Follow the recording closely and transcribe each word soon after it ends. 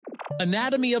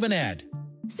Anatomy of an ad.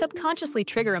 Subconsciously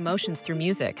trigger emotions through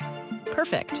music.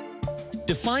 Perfect.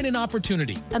 Define an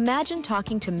opportunity. Imagine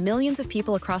talking to millions of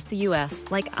people across the U.S.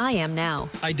 like I am now.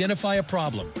 Identify a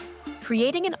problem.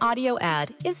 Creating an audio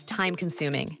ad is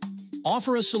time-consuming.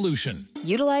 Offer a solution.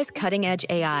 Utilize cutting-edge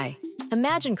AI.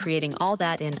 Imagine creating all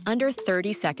that in under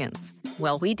 30 seconds.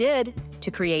 Well, we did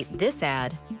to create this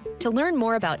ad. To learn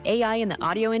more about AI in the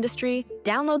audio industry,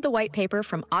 download the white paper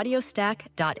from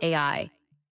audiostack.ai.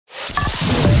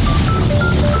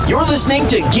 You're listening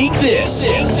to Geek This,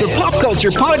 the pop culture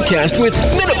podcast with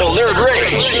minimal nerd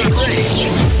rage.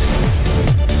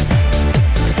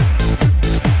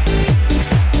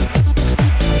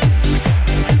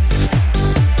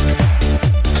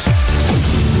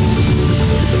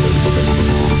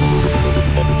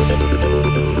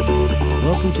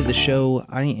 Welcome to the show.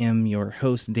 I am your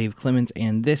host, Dave Clemens,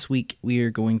 and this week we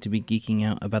are going to be geeking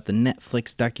out about the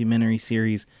Netflix documentary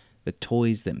series, The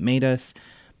Toys That Made Us.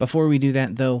 Before we do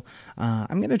that, though,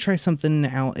 I'm going to try something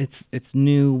out. It's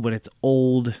new, but it's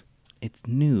old. It's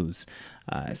news.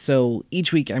 So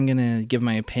each week I'm going to give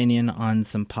my opinion on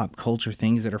some pop culture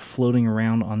things that are floating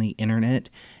around on the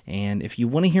internet. And if you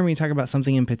want to hear me talk about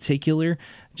something in particular,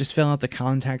 just fill out the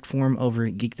contact form over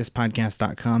at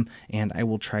geekthispodcast.com and I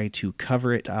will try to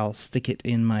cover it. I'll stick it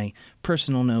in my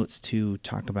personal notes to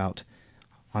talk about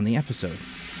on the episode.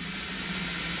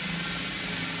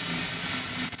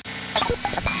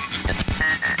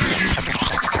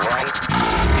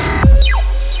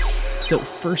 So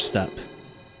first up,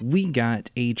 we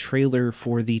got a trailer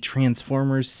for the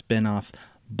Transformers spinoff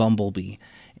Bumblebee,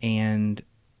 and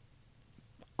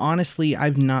honestly,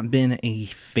 I've not been a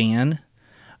fan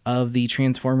of the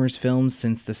Transformers films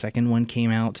since the second one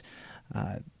came out.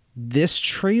 This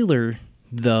trailer,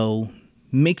 though,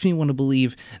 makes me want to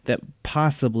believe that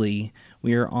possibly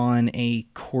we are on a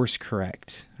course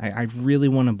correct. I really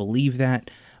want to believe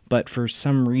that, but for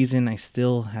some reason, I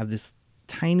still have this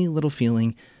tiny little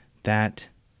feeling that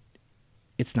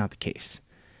it's not the case.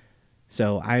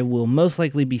 So I will most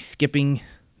likely be skipping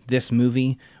this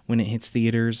movie when it hits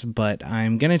theaters, but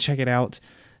I'm going to check it out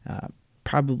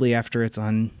probably after it's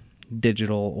on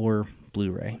digital or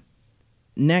Blu-ray.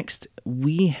 Next,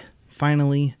 we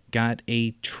finally got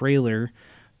a trailer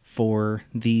for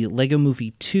the Lego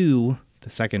Movie 2,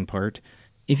 the second part.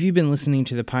 If you've been listening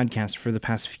to the podcast for the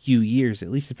past few years,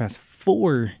 at least the past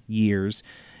 4 years,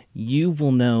 you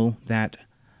will know that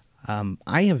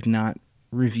I have not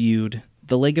reviewed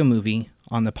the Lego Movie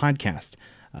on the podcast.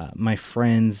 My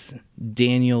friends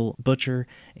Daniel Butcher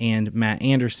and Matt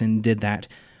Anderson did that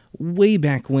way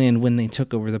back when they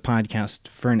took over the podcast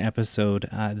for an episode.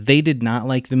 They did not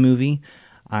like the movie.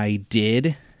 I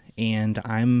did, and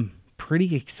I'm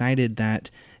pretty excited that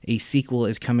a sequel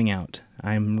is coming out.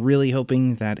 I'm really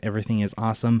hoping that Everything Is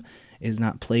Awesome is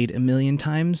not played a million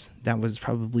times. That was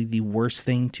probably the worst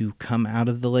thing to come out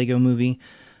of the Lego Movie,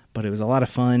 but it was a lot of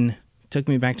fun. Took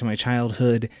me back to my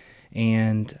childhood,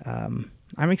 and I'm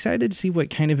excited to see what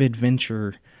kind of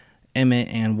adventure Emmett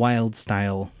and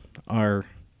Wildstyle are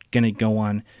going to go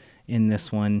on in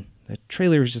this one. The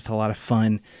trailer is just a lot of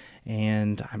fun,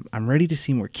 and I'm ready to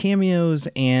see more cameos,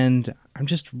 and I'm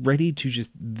just ready to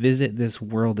just visit this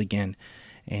world again.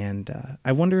 And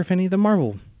I wonder if any of the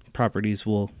Marvel properties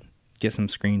will get some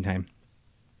screen time.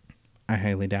 I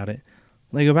highly doubt it.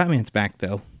 Lego Batman's back,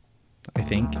 though, I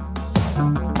think.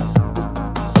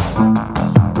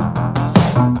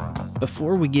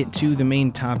 Before we get to the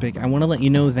main topic, I want to let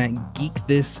you know that Geek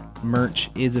This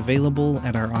merch is available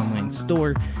at our online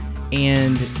store,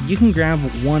 and you can grab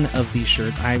one of these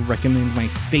shirts. I recommend my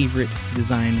favorite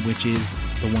design, which is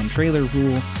the One Trailer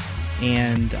Rule,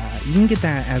 and you can get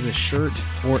that as a shirt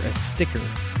or a sticker.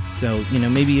 So,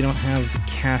 maybe you don't have the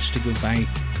cash to go buy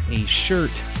a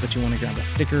shirt, but you want to grab a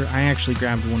sticker. I actually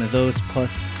grabbed one of those,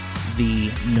 plus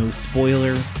the No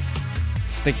Spoiler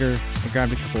sticker. I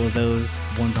grabbed a couple of those.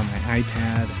 One's on my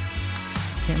iPad.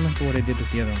 Can't remember what I did with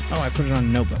the other one. Oh, I put it on a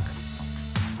notebook.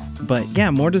 But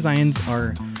yeah, more designs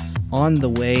are on the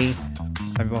way.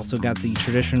 I've also got the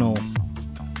traditional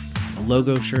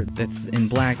logo shirt that's in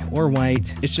black or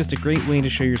white. It's just a great way to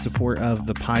show your support of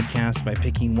the podcast by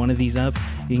picking one of these up.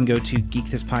 You can go to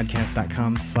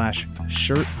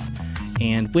geekthispodcast.com/shirts.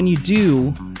 And when you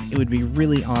do, it would be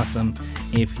really awesome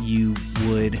if you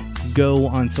would go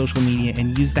on social media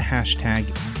and use the hashtag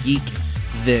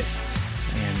GeekThis.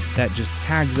 And that just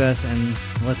tags us and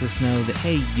lets us know that,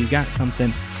 hey, you got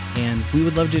something. And we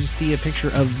would love to just see a picture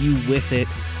of you with it,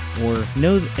 or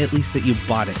know at least that you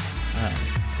bought it.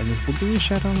 And we'll give you a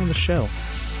shout out on the show.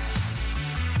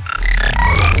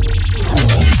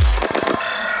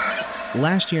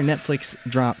 Last year, Netflix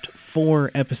dropped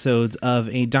 4 episodes of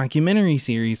a documentary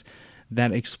series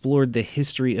that explored the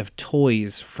history of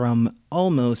toys from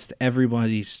almost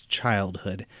everybody's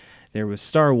childhood. There was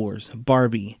Star Wars,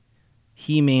 Barbie,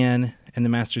 He-Man and the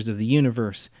Masters of the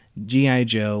Universe, G.I.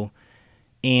 Joe,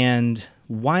 and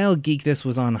while Geek This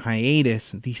was on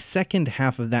hiatus, the second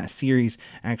half of that series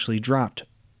actually dropped,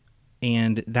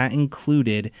 and that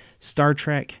included Star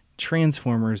Trek,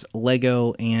 Transformers,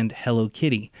 Lego, and Hello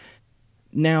Kitty.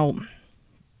 Now,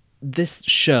 this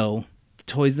show,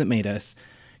 Toys That Made Us,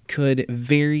 could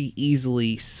very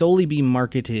easily solely be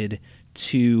marketed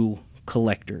to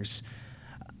collectors.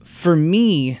 For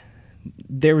me,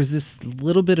 there was this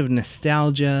little bit of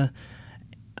nostalgia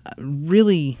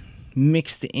really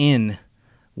mixed in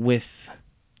with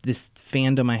this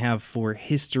fandom I have for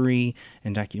history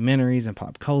and documentaries and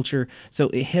pop culture. So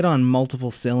it hit on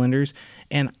multiple cylinders,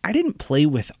 and I didn't play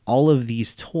with all of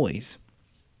these toys.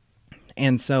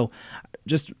 And so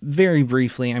just very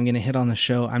briefly, I'm going to hit on the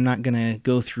show. I'm not going to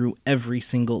go through every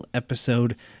single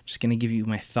episode. Just going to give you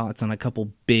my thoughts on a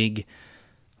couple big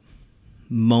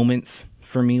moments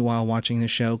for me while watching the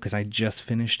show, because I just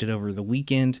finished it over the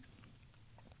weekend.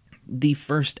 The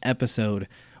first episode,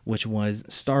 which was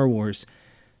Star Wars,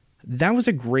 that was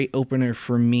a great opener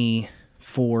for me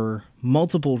for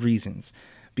multiple reasons,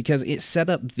 because it set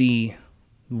up the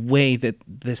way that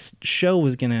this show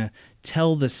was going to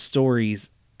tell the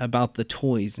stories about the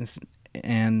toys,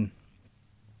 and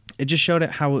it just showed it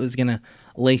how it was going to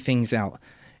lay things out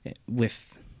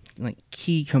with like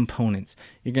key components.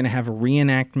 You're going to have a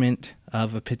reenactment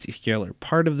of a particular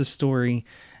part of the story.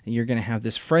 You're going to have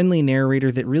this friendly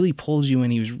narrator that really pulls you in.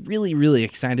 He was really, really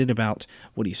excited about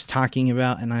what he was talking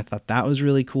about, and I thought that was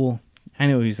really cool. I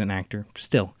know he's an actor,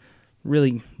 still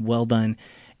really well done.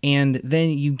 And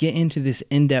then you get into this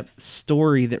in-depth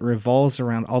story that revolves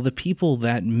around all the people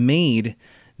that made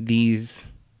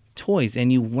these toys,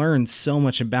 and you learn so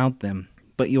much about them,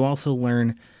 but you also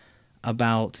learn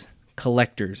about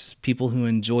collectors, people who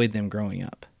enjoyed them growing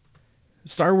up.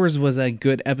 Star Wars was a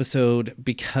good episode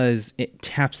because it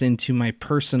taps into my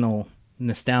personal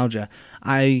nostalgia.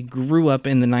 I grew up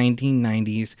in the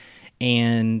 1990s,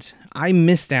 and I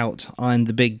missed out on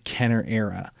the big Kenner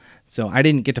era. So I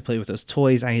didn't get to play with those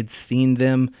toys. I had seen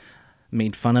them,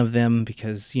 made fun of them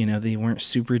because, you know, they weren't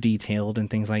super detailed and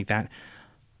things like that.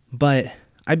 But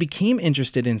I became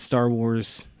interested in Star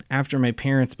Wars after my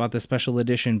parents bought the special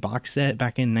edition box set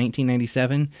back in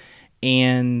 1997.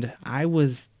 And I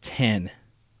was 10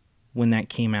 when that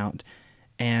came out.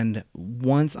 And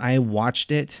once I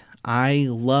watched it, I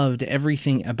loved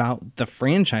everything about the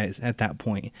franchise at that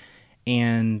point.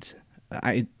 And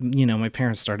my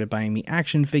parents started buying me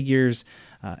action figures.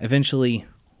 Eventually,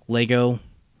 Lego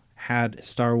had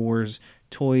Star Wars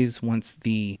toys once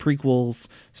the prequels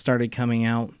started coming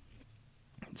out.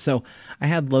 So I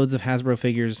had loads of Hasbro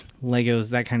figures,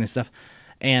 Legos, that kind of stuff.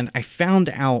 And I found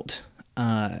out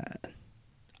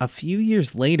a few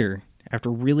years later, after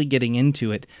really getting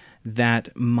into it, that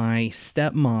my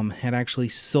stepmom had actually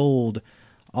sold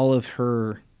all of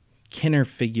her Kenner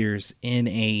figures in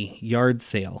a yard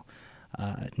sale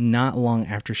not long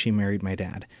after she married my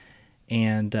dad.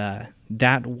 And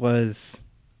that was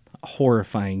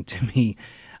horrifying to me.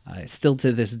 Still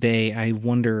to this day, I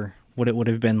wonder what it would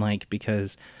have been like,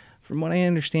 because from what I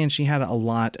understand, she had a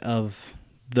lot of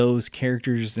those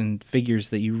characters and figures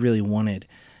that you really wanted.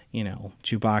 You know,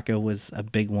 Chewbacca was a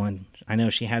big one. I know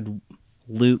she had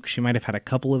Luke. She might have had a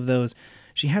couple of those.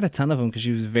 She had a ton of them because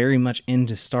she was very much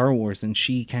into Star Wars, and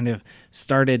she kind of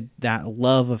started that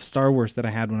love of Star Wars that I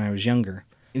had when I was younger.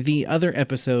 The other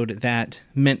episode that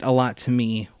meant a lot to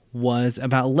me was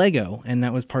about Lego, and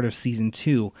that was part of season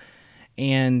 2.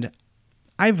 And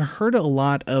I've heard a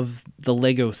lot of the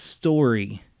Lego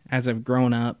story as I've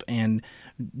grown up and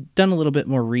done a little bit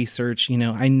more research. You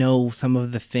know, I know some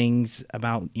of the things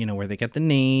about, you know, where they get the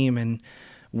name and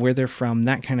where they're from,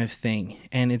 that kind of thing.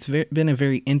 And it's been a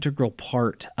very integral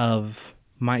part of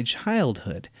my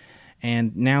childhood.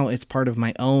 And now it's part of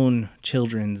my own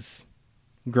children's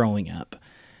growing up.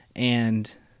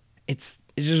 And it's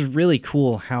just really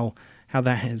cool how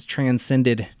that has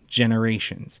transcended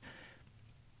generations.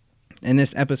 And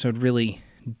this episode really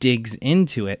digs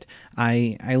into it.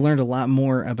 I learned a lot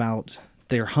more about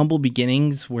their humble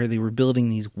beginnings, where they were building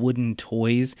these wooden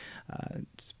toys,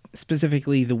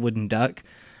 specifically the wooden duck,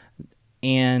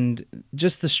 and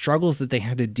just the struggles that they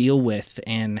had to deal with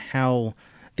and how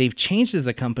they've changed as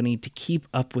a company to keep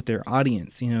up with their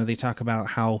audience. You know, they talk about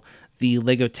how the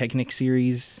Lego Technic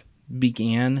series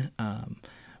began,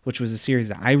 which was a series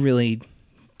that I really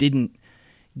didn't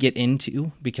get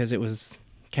into because it was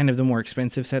kind of the more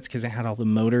expensive sets because it had all the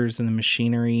motors and the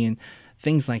machinery and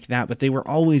things like that, but they were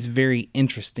always very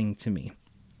interesting to me.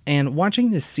 And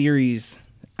watching this series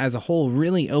as a whole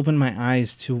really opened my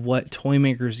eyes to what toy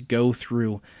makers go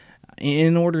through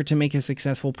in order to make a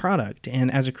successful product.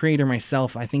 And as a creator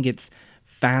myself, I think it's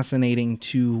fascinating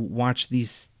to watch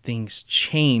these things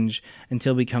change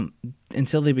until they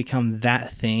become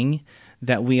that thing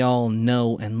that we all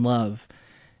know and love.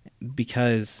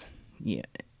 Because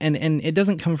and it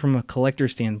doesn't come from a collector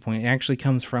standpoint. It actually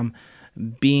comes from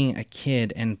being a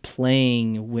kid and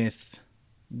playing with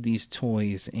these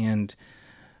toys, and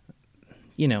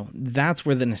that's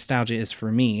where the nostalgia is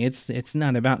for me. It's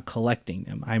not about collecting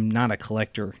them. I'm not a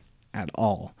collector at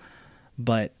all,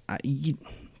 but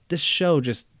this show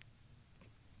just,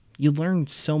 you learn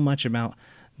so much about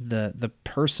the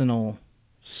personal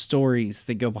stories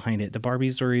that go behind it. The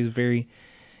Barbie story is very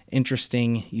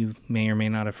interesting. You may or may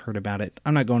not have heard about it.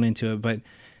 I'm not going into it, but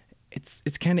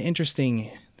it's kind of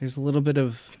interesting. There's a little bit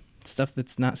of stuff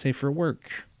that's not safe for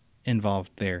work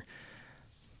involved there.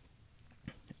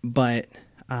 But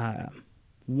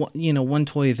one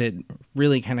toy that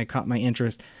really kind of caught my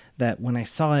interest, that when I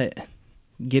saw it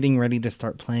getting ready to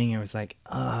start playing, I was like,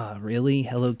 really?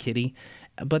 Hello Kitty?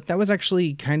 But that was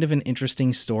actually kind of an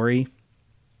interesting story.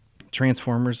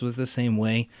 Transformers was the same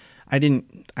way. I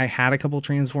had a couple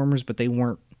Transformers, but they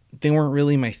weren't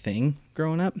really my thing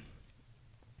growing up.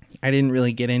 I didn't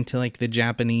really get into like the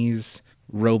Japanese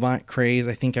robot craze.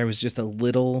 I think I was just a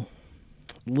little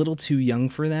too young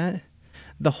for that.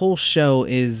 The whole show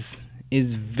is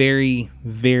very,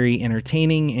 very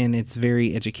entertaining, and it's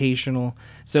very educational.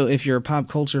 So if you're a pop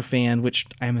culture fan, which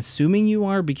I'm assuming you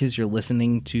are because you're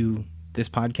listening to this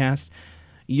podcast,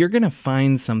 you're going to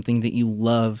find something that you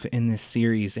love in this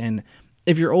series. And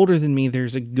if you're older than me,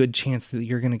 there's a good chance that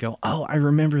you're going to go, oh, I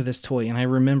remember this toy, and I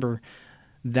remember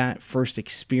that first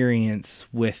experience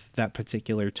with that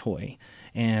particular toy.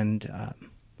 And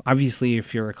obviously,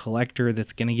 if you're a collector,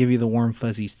 that's going to give you the warm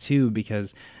fuzzies too,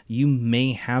 because you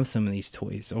may have some of these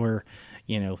toys, or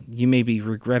you may be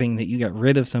regretting that you got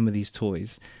rid of some of these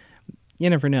toys.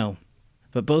 You never know.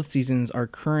 But both seasons are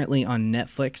currently on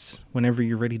Netflix whenever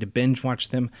you're ready to binge watch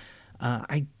them.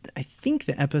 I think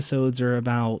the episodes are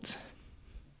about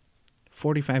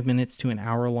 45 minutes to an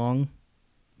hour long,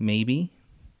 maybe.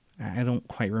 I don't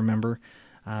quite remember.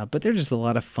 But they're just a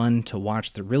lot of fun to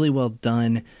watch. They're really well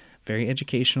done, very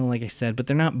educational, like I said, but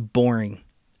they're not boring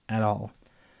at all.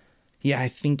 Yeah, I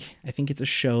think it's a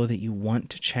show that you want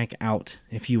to check out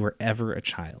if you were ever a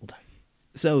child.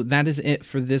 So that is it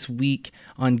for this week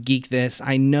on Geek This.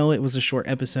 I know it was a short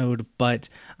episode, but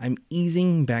I'm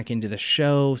easing back into the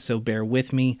show, so bear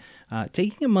with me.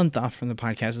 Taking a month off from the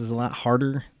podcast is a lot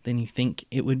harder than you think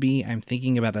it would be. I'm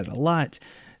thinking about it a lot,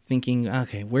 thinking,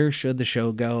 okay, where should the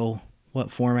show go? What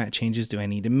format changes do I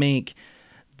need to make?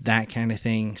 That kind of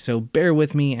thing. So bear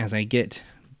with me as I get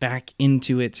back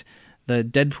into it. The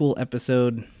Deadpool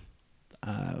episode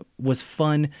was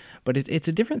fun, but it's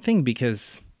a different thing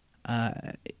because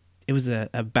it was a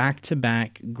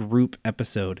back-to-back group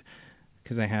episode,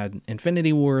 because I had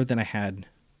Infinity War, then I had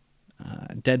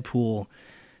Deadpool.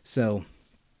 So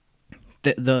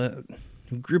the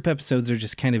group episodes are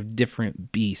just kind of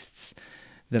different beasts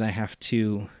that I have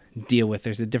to deal with.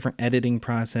 There's a different editing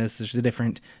process. There's a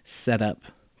different setup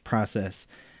process.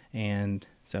 And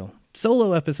so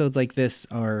solo episodes like this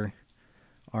are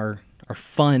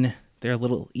fun. They're a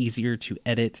little easier to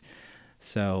edit.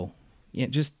 So yeah,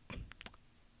 just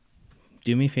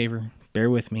do me a favor. Bear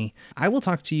with me. I will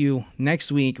talk to you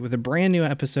next week with a brand new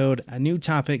episode, a new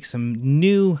topic, some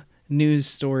new news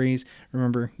stories.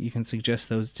 Remember, you can suggest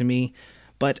those to me.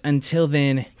 But until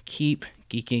then, keep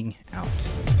geeking out.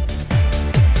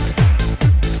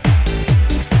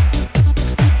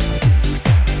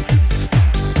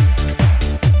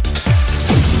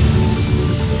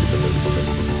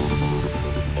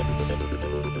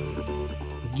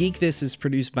 Geek This is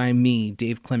produced by me,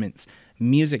 Dave Clements.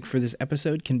 Music for this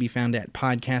episode can be found at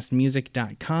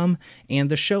podcastmusic.com,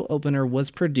 and the show opener was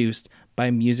produced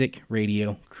by Music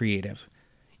Radio Creative.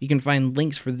 You can find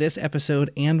links for this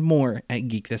episode and more at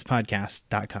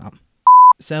geekthispodcast.com.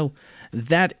 So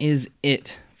that is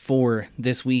it for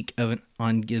this week of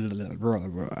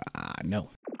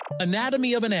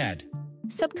Anatomy of an ad.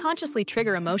 Subconsciously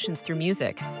trigger emotions through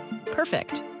music.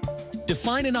 Perfect.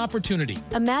 Define an opportunity.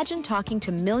 Imagine talking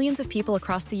to millions of people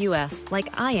across the U.S. like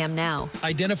I am now.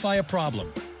 Identify a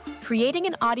problem. Creating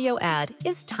an audio ad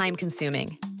is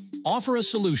time-consuming. Offer a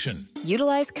solution.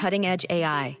 Utilize cutting-edge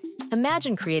AI.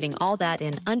 Imagine creating all that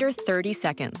in under 30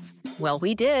 seconds. Well,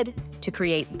 we did to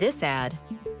create this ad.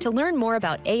 To learn more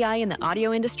about AI in the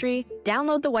audio industry,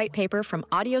 download the white paper from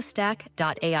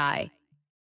audiostack.ai.